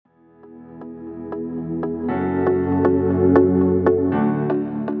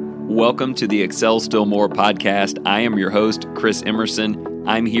Welcome to the Excel Still More podcast. I am your host, Chris Emerson.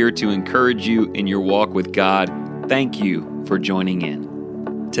 I'm here to encourage you in your walk with God. Thank you for joining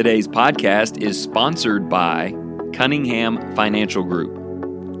in. Today's podcast is sponsored by Cunningham Financial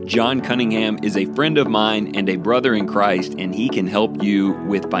Group. John Cunningham is a friend of mine and a brother in Christ, and he can help you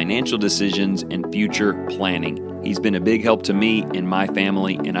with financial decisions and future planning. He's been a big help to me and my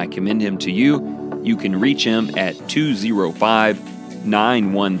family, and I commend him to you. You can reach him at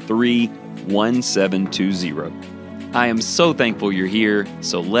 205-913-1720. I am so thankful you're here,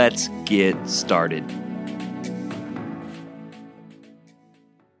 so let's get started.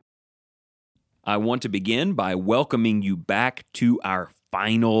 I want to begin by welcoming you back to our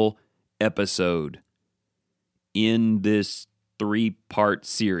final episode in this 3-part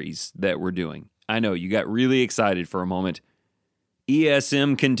series that we're doing. I know you got really excited for a moment.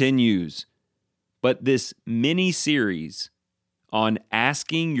 ESM continues, but this mini-series on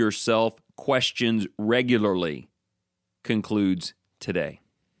asking yourself questions regularly concludes today.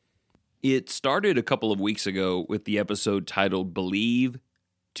 It started a couple of weeks ago with the episode titled Believe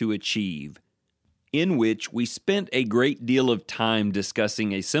to Achieve, in which we spent a great deal of time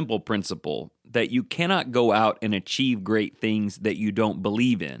discussing a simple principle that you cannot go out and achieve great things that you don't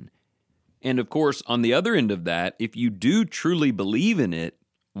believe in. And of course, on the other end of that, if you do truly believe in it,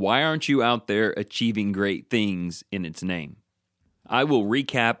 why aren't you out there achieving great things in its name? I will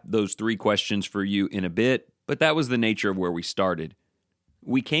recap those 3 questions for you in a bit, but that was the nature of where we started.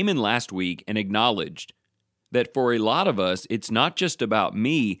 We came in last week and acknowledged that for a lot of us, it's not just about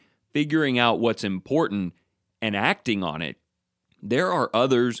me figuring out what's important and acting on it. There are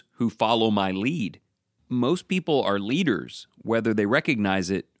others who follow my lead. Most people are leaders, whether they recognize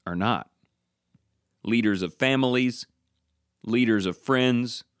it or not. Leaders of families, leaders of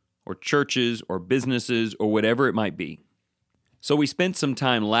friends, or churches, or businesses, or whatever it might be. So we spent some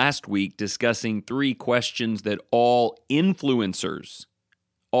time last week discussing 3 questions that all influencers,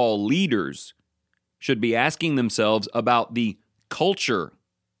 all leaders, should be asking themselves about the culture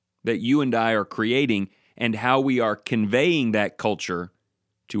that you and I are creating and how we are conveying that culture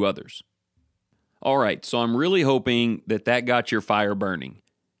to others. All right, so I'm really hoping that got your fire burning.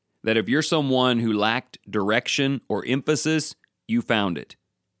 That if you're someone who lacked direction or emphasis, you found it.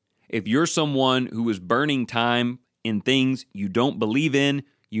 If you're someone who is burning time in things you don't believe in,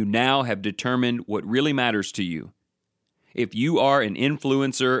 you now have determined what really matters to you. If you are an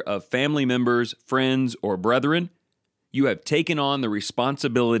influencer of family members, friends, or brethren, you have taken on the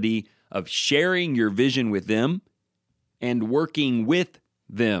responsibility of sharing your vision with them and working with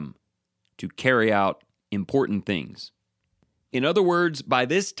them to carry out important things. In other words, by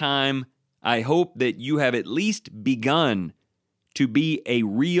this time, I hope that you have at least begun to be a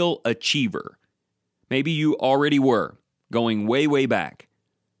real achiever. Maybe you already were, going way, way back.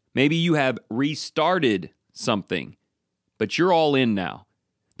 Maybe you have restarted something, but you're all in now.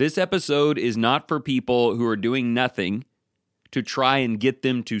 This episode is not for people who are doing nothing to try and get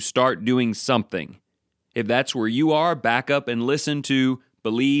them to start doing something. If that's where you are, back up and listen to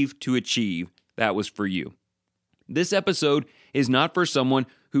Believe to Achieve. That was for you. This episode is not for someone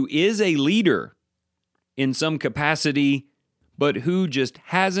who is a leader in some capacity, but who just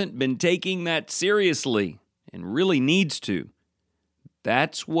hasn't been taking that seriously and really needs to.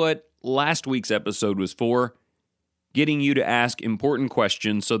 That's what last week's episode was for, getting you to ask important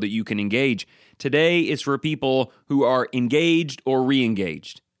questions so that you can engage. Today, it's for people who are engaged or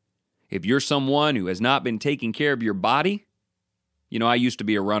re-engaged. If you're someone who has not been taking care of your body, I used to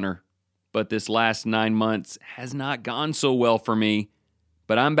be a runner, but this last 9 months has not gone so well for me,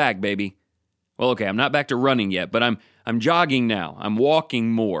 but I'm back, baby. Well, okay, I'm not back to running yet, but I'm jogging now. I'm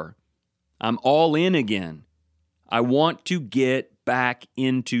walking more. I'm all in again. I want to get back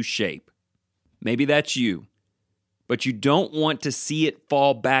into shape. Maybe that's you, but you don't want to see it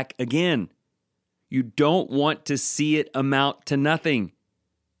fall back again. You don't want to see it amount to nothing.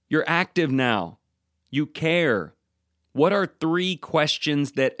 You're active now. You care. What are 3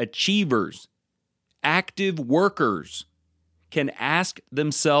 questions that achievers, active workers, can ask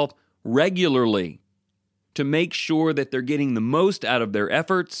themselves regularly to make sure that they're getting the most out of their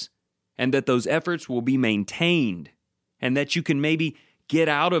efforts and that those efforts will be maintained and that you can maybe get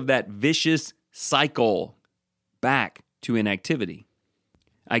out of that vicious cycle back to inactivity?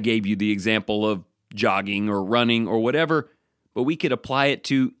 I gave you the example of jogging or running or whatever, but we could apply it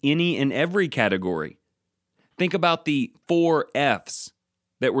to any and every category. Think about the 4 F's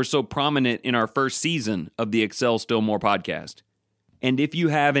that were so prominent in our first season of the Excel Still More podcast. And if you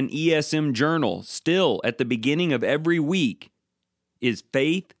have an ESM journal, still at the beginning of every week is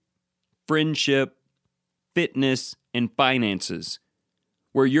faith, friendship, fitness, and finances.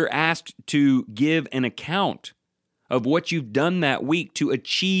 where you're asked to give an account of what you've done that week to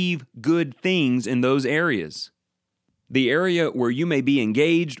achieve good things in those areas. The area where you may be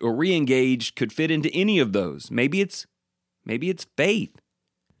engaged or re-engaged could fit into any of those. Maybe it's faith.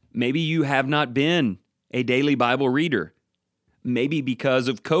 Maybe you have not been a daily Bible reader. Maybe because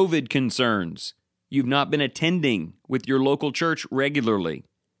of COVID concerns, you've not been attending with your local church regularly.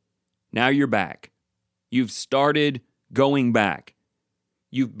 Now you're back. You've started going back.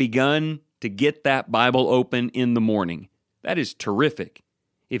 You've begun to get that Bible open in the morning. That is terrific.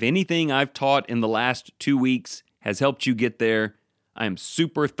 If anything I've taught in the last 2 weeks has helped you get there, I am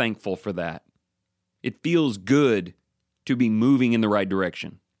super thankful for that. It feels good to be moving in the right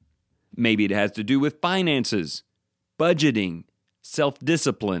direction. Maybe it has to do with finances, budgeting,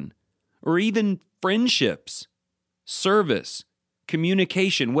 self-discipline, or even friendships, service,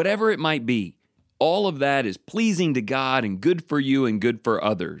 communication, whatever it might be. All of that is pleasing to God and good for you and good for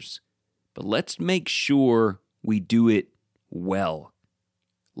others. But let's make sure we do it well.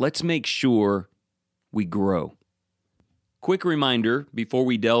 Let's make sure we grow. Quick reminder before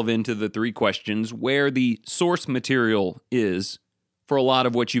we delve into the 3 questions where the source material is for a lot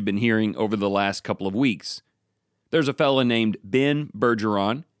of what you've been hearing over the last couple of weeks. There's a fellow named Ben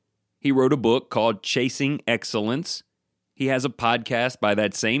Bergeron. He wrote a book called Chasing Excellence. He has a podcast by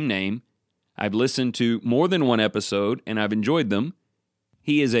that same name. I've listened to more than one episode, and I've enjoyed them.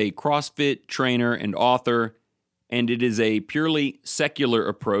 He is a CrossFit trainer and author, and it is a purely secular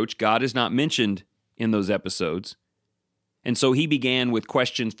approach. God is not mentioned in those episodes. And so he began with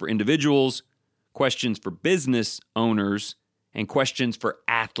questions for individuals, questions for business owners, and questions for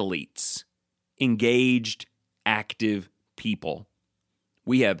athletes, engaged, active people.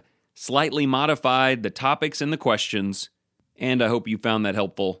 We have slightly modified the topics and the questions, and I hope you found that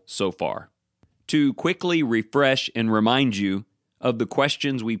helpful so far. To quickly refresh and remind you of the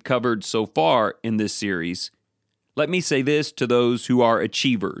questions we've covered so far in this series, let me say this to those who are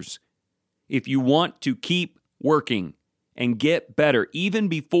achievers. If you want to keep working and get better even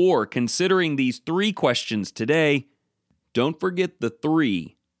before considering these 3 questions today, don't forget the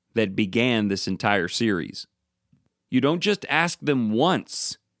 3 that began this entire series. You don't just ask them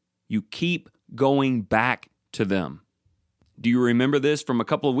once, you keep going back to them. Do you remember this from a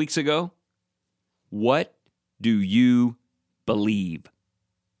couple of weeks ago? What do you believe?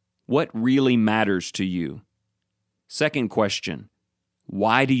 What really matters to you? Second question,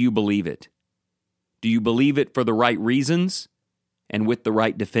 why do you believe it? Do you believe it for the right reasons and with the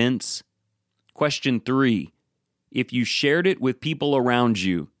right defense? Question 3, if you shared it with people around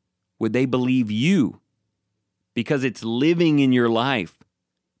you, would they believe you? Because it's living in your life,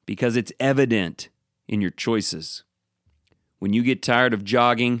 because it's evident in your choices. When you get tired of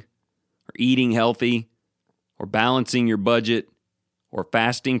jogging, or eating healthy, or balancing your budget, or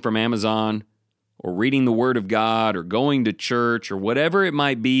fasting from Amazon, or reading the Word of God, or going to church, or whatever it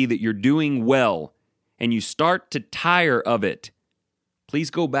might be that you're doing well, and you start to tire of it, please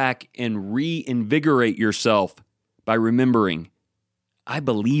go back and reinvigorate yourself by remembering, I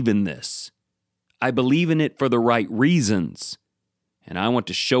believe in this. I believe in it for the right reasons, and I want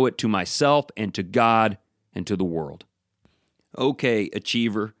to show it to myself and to God and to the world. Okay,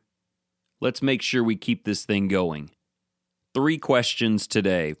 achiever, let's make sure we keep this thing going. 3 questions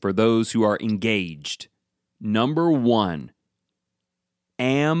today for those who are engaged. Number 1,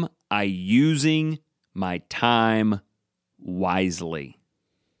 am I using my time wisely?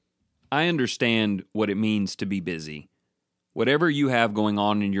 I understand what it means to be busy. Whatever you have going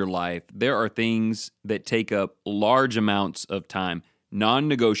on in your life, there are things that take up large amounts of time,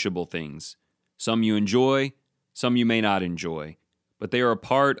 non-negotiable things. Some you enjoy, some you may not enjoy, but they are a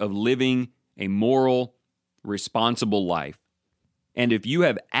part of living a moral, responsible life. And if you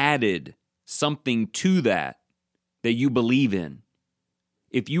have added something to that you believe in,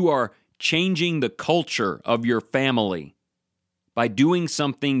 if you are changing the culture of your family by doing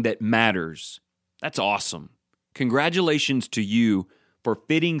something that matters, that's awesome. Congratulations to you for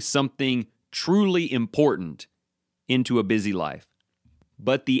fitting something truly important into a busy life.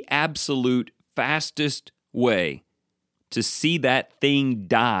 But the absolute fastest way to see that thing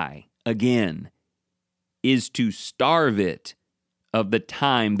die again is to starve it of the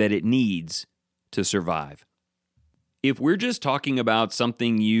time that it needs to survive. If we're just talking about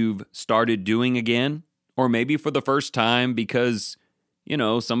something you've started doing again, or maybe for the first time because,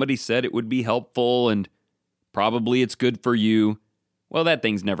 somebody said it would be helpful and probably it's good for you, well, that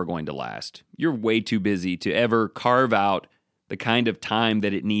thing's never going to last. You're way too busy to ever carve out the kind of time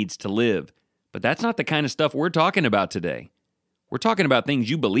that it needs to live. But that's not the kind of stuff we're talking about today. We're talking about things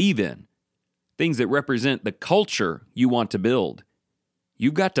you believe in, things that represent the culture you want to build.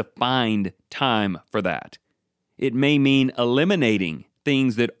 You've got to find time for that. It may mean eliminating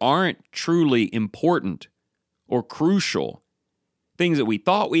things that aren't truly important or crucial, things that we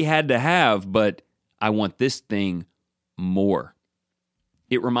thought we had to have, but I want this thing more.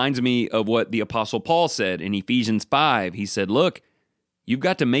 It reminds me of what the Apostle Paul said in Ephesians 5. He said, look, you've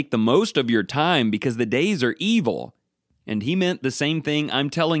got to make the most of your time because the days are evil. And he meant the same thing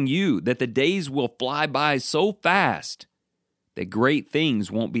I'm telling you, that the days will fly by so fast that great things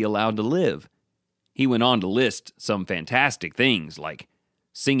won't be allowed to live. He went on to list some fantastic things like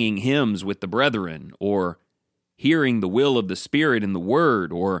singing hymns with the brethren, or hearing the will of the Spirit in the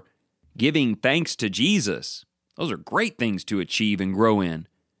Word, or giving thanks to Jesus. Those are great things to achieve and grow in,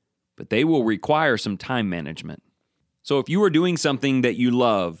 but they will require some time management. So if you are doing something that you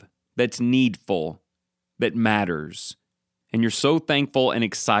love, that's needful, that matters, and you're so thankful and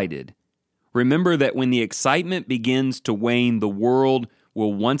excited, remember that when the excitement begins to wane, the world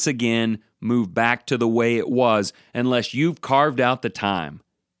will once again move back to the way it was unless you've carved out the time.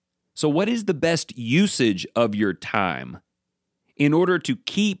 So what is the best usage of your time in order to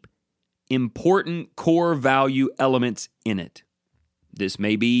keep important core value elements in it? This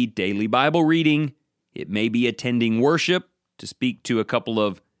may be daily Bible reading. It may be attending worship to speak to a couple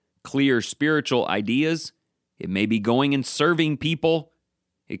of clear spiritual ideas. It may be going and serving people.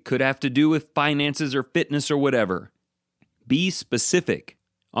 It could have to do with finances or fitness or whatever. Be specific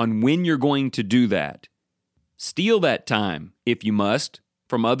on when you're going to do that. Steal that time, if you must,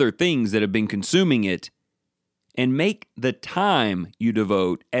 from other things that have been consuming it, and make the time you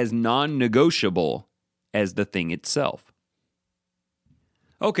devote as non-negotiable as the thing itself.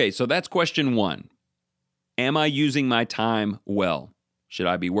 Okay, so that's question 1. Am I using my time well? Should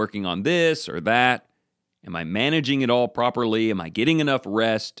I be working on this or that? Am I managing it all properly? Am I getting enough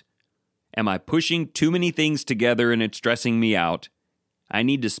rest? Am I pushing too many things together and it's stressing me out? I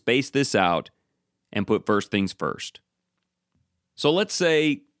need to space this out and put first things first. So let's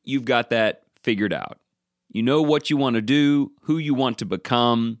say you've got that figured out. You know what you want to do, who you want to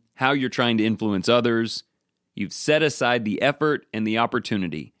become, how you're trying to influence others. You've set aside the effort and the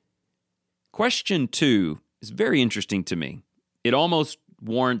opportunity. Question 2 is very interesting to me. It almost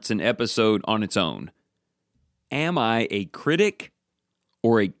warrants an episode on its own. Am I a critic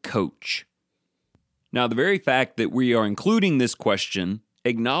or a coach? Now, the very fact that we are including this question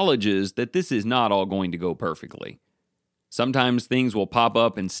acknowledges that this is not all going to go perfectly. Sometimes things will pop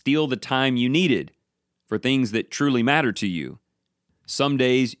up and steal the time you needed for things that truly matter to you. Some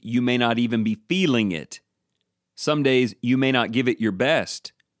days you may not even be feeling it. Some days you may not give it your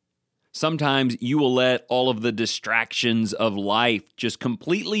best. Sometimes you will let all of the distractions of life just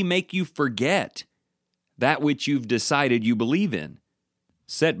completely make you forget that which you've decided you believe in.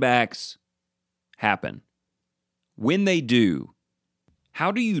 Setbacks happen. When they do,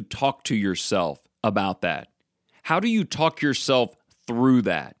 how do you talk to yourself about that? How do you talk yourself through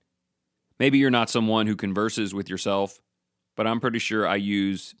that? Maybe you're not someone who converses with yourself, but I'm pretty sure I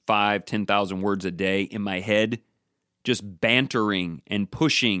use 10,000 words a day in my head, just bantering and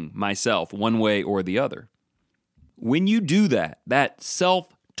pushing myself one way or the other. When you do that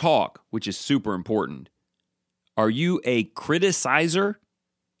self-talk, which is super important, are you a criticizer?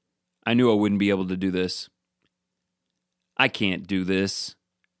 I knew I wouldn't be able to do this. I can't do this.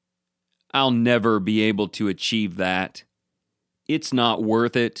 I'll never be able to achieve that. It's not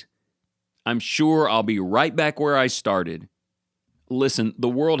worth it. I'm sure I'll be right back where I started. Listen, the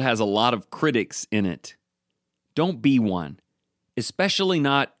world has a lot of critics in it. Don't be one, especially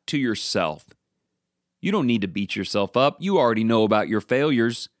not to yourself. You don't need to beat yourself up. You already know about your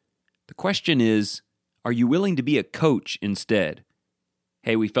failures. The question is, are you willing to be a coach instead?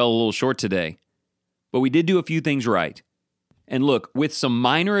 Hey, we fell a little short today, but we did do a few things right. And look, with some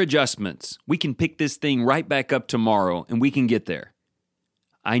minor adjustments, we can pick this thing right back up tomorrow and we can get there.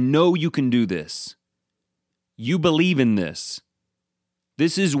 I know you can do this. You believe in this.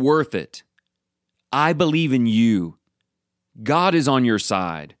 This is worth it. I believe in you. God is on your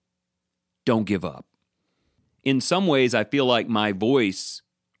side. Don't give up. In some ways, I feel like my voice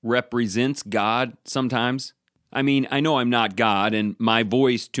represents God sometimes. I mean, I know I'm not God, and my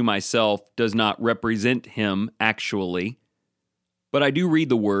voice to myself does not represent Him actually. But I do read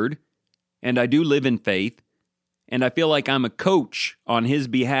the Word, and I do live in faith, and I feel like I'm a coach on His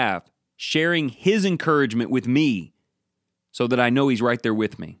behalf, sharing His encouragement with me so that I know He's right there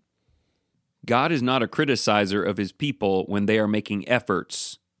with me. God is not a criticizer of His people when they are making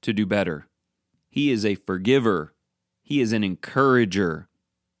efforts to do better. He is a forgiver. He is an encourager.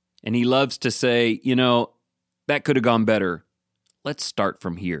 And He loves to say, that could have gone better. Let's start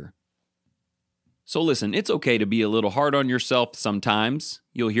from here. So listen, it's okay to be a little hard on yourself sometimes.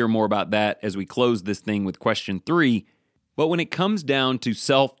 You'll hear more about that as we close this thing with question 3. But when it comes down to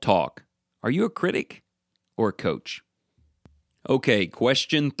self-talk, are you a critic or a coach? Okay,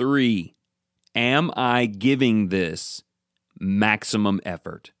 question 3. Am I giving this maximum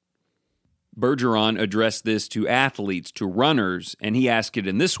effort? Bergeron addressed this to athletes, to runners, and he asked it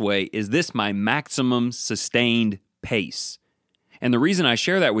in this way: is this my maximum sustained pace? And the reason I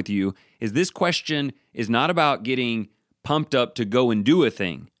share that with you is this question is not about getting pumped up to go and do a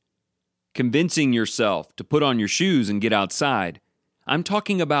thing, convincing yourself to put on your shoes and get outside. I'm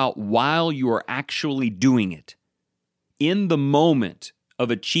talking about while you are actually doing it, in the moment of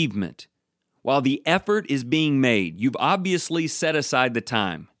achievement, while the effort is being made. You've obviously set aside the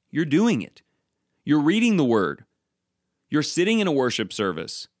time. You're doing it. You're reading the Word. You're sitting in a worship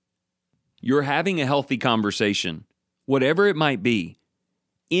service. You're having a healthy conversation, whatever it might be.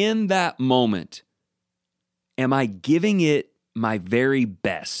 In that moment, am I giving it my very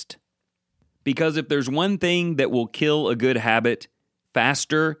best? Because if there's one thing that will kill a good habit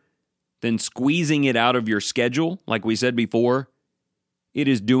faster than squeezing it out of your schedule, like we said before, it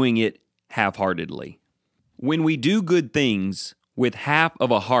is doing it half-heartedly. When we do good things with half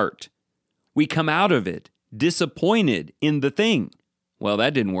of a heart, we come out of it disappointed in the thing. Well,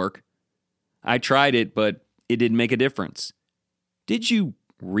 that didn't work. I tried it, but it didn't make a difference. Did you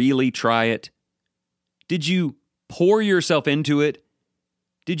really try it? Did you pour yourself into it?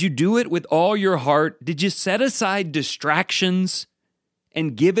 Did you do it with all your heart? Did you set aside distractions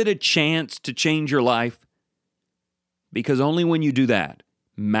and give it a chance to change your life? Because only when you do that,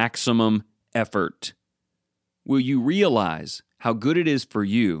 maximum effort, will you realize how good it is for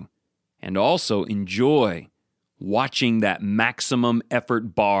you and also enjoy watching that maximum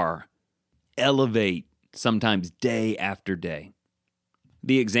effort bar elevate sometimes day after day.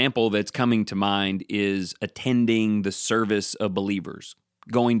 The example that's coming to mind is attending the service of believers,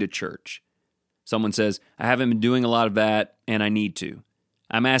 going to church. Someone says, I haven't been doing a lot of that and I need to.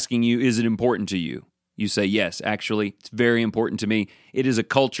 I'm asking you, is it important to you? You say, yes, actually, it's very important to me. It is a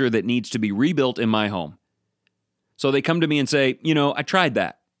culture that needs to be rebuilt in my home. So they come to me and say, I tried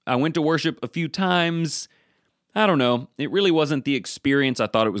that. I went to worship a few times. I don't know. It really wasn't the experience I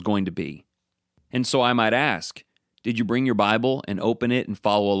thought it was going to be. And so I might ask, did you bring your Bible and open it and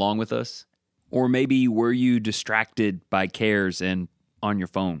follow along with us? Or maybe were you distracted by cares and on your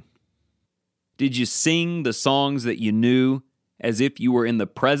phone? Did you sing the songs that you knew as if you were in the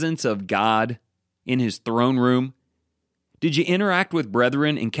presence of God in His throne room? Did you interact with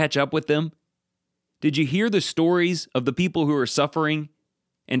brethren and catch up with them? Did you hear the stories of the people who are suffering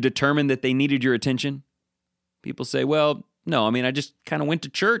and determined that they needed your attention? People say, well, no, I just kind of went to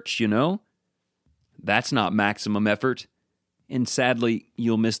church, That's not maximum effort, and sadly,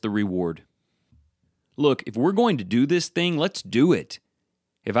 you'll miss the reward. Look, if we're going to do this thing, let's do it.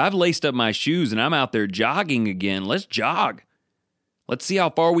 If I've laced up my shoes and I'm out there jogging again, let's jog. Let's see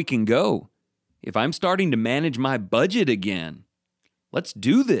how far we can go. If I'm starting to manage my budget again, let's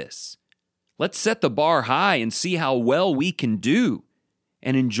do this. Let's set the bar high and see how well we can do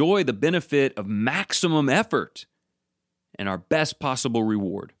and enjoy the benefit of maximum effort and our best possible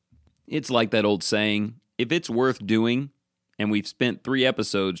reward. It's like that old saying, if it's worth doing, and we've spent 3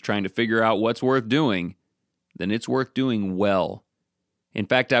 episodes trying to figure out what's worth doing, then it's worth doing well. In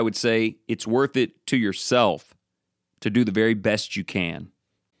fact, I would say it's worth it to yourself to do the very best you can.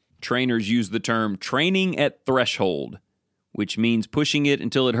 Trainers use the term training at threshold, which means pushing it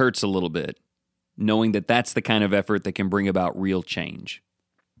until it hurts a little bit, knowing that that's the kind of effort that can bring about real change.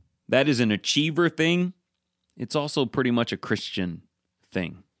 That is an achiever thing. It's also pretty much a Christian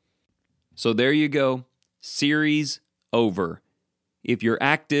thing. So there you go. Series over. If you're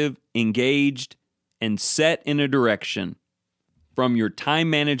active, engaged, and set in a direction, from your time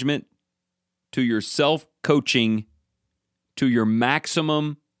management to your self-coaching to your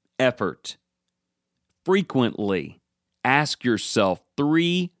maximum effort, frequently ask yourself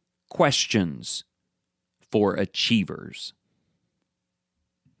 3 questions for achievers.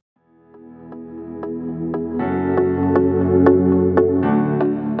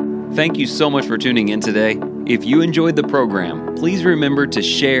 Thank you so much for tuning in today. If you enjoyed the program, please remember to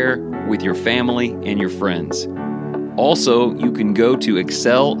share with your family and your friends. Also, you can go to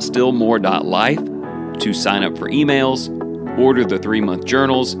excelstillmore.life to sign up for emails, order the 3-month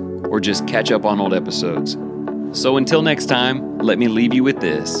journals, or just catch up on old episodes. So until next time, let me leave you with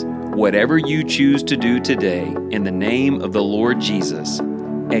this. Whatever you choose to do today, in the name of the Lord Jesus,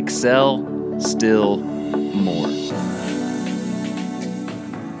 excel still more.